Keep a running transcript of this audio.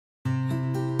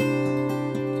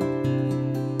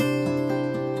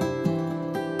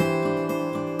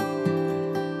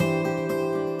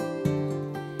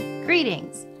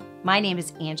My name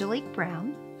is Angelique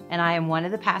Brown, and I am one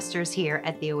of the pastors here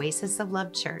at the Oasis of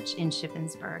Love Church in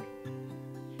Shippensburg.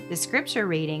 The scripture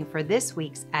reading for this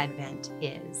week's Advent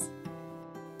is,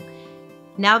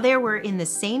 Now there were in the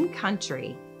same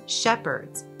country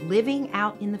shepherds living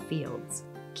out in the fields,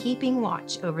 keeping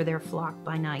watch over their flock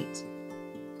by night.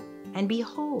 And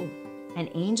behold, an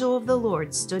angel of the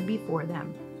Lord stood before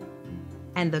them,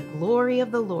 and the glory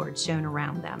of the Lord shone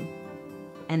around them,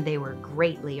 and they were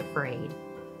greatly afraid.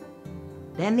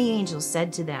 Then the angel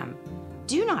said to them,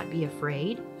 Do not be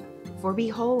afraid, for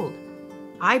behold,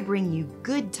 I bring you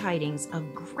good tidings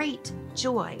of great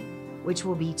joy, which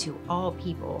will be to all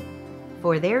people.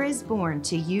 For there is born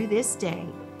to you this day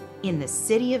in the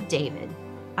city of David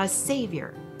a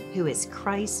Savior, who is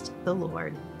Christ the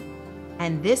Lord.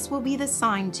 And this will be the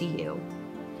sign to you.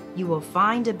 You will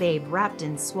find a babe wrapped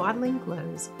in swaddling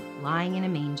clothes, lying in a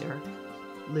manger.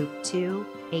 Luke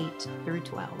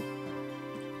 2:8-12.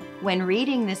 When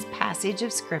reading this passage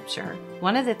of scripture,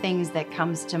 one of the things that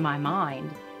comes to my mind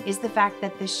is the fact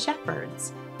that the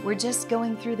shepherds were just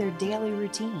going through their daily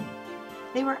routine.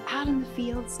 They were out in the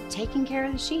fields taking care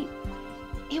of the sheep.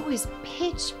 It was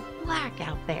pitch black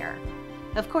out there.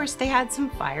 Of course, they had some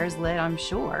fires lit, I'm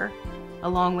sure,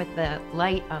 along with the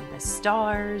light of the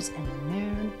stars and the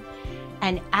moon.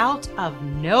 And out of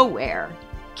nowhere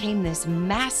came this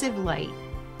massive light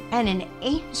and an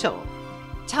angel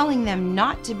telling them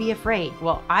not to be afraid.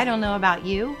 Well, I don't know about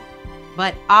you,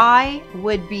 but I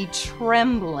would be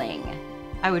trembling.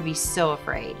 I would be so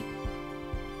afraid.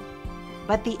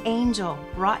 But the angel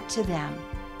brought to them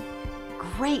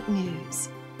great news,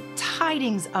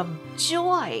 tidings of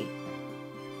joy.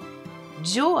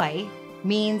 Joy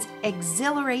means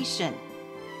exhilaration,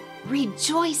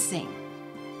 rejoicing.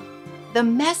 The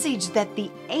message that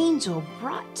the angel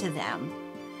brought to them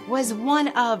was one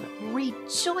of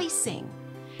rejoicing,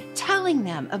 telling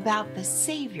them about the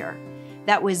Savior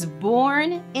that was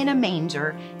born in a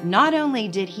manger. Not only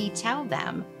did he tell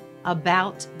them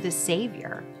about the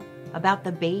Savior, about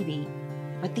the baby,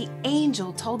 but the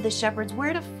angel told the shepherds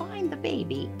where to find the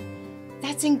baby.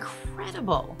 That's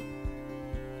incredible.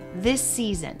 This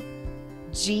season,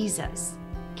 Jesus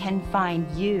can find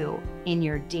you in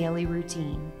your daily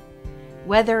routine,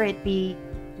 whether it be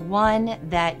one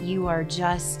that you are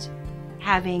just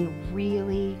having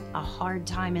really a hard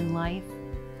time in life,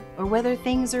 or whether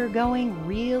things are going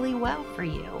really well for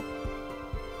you.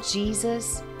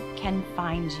 Jesus can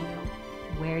find you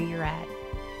where you're at.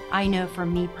 I know for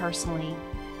me personally,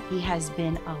 he has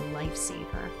been a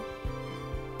lifesaver.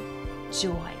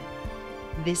 Joy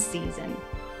this season.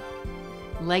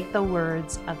 Like the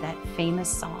words of that famous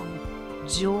song,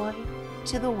 Joy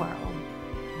to the world,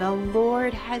 the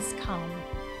Lord has come.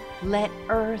 Let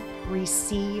earth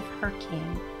receive her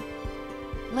King.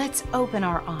 Let's open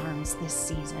our arms this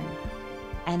season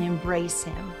and embrace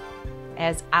him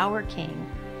as our King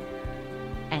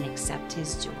and accept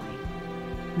his joy.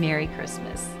 Merry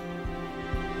Christmas.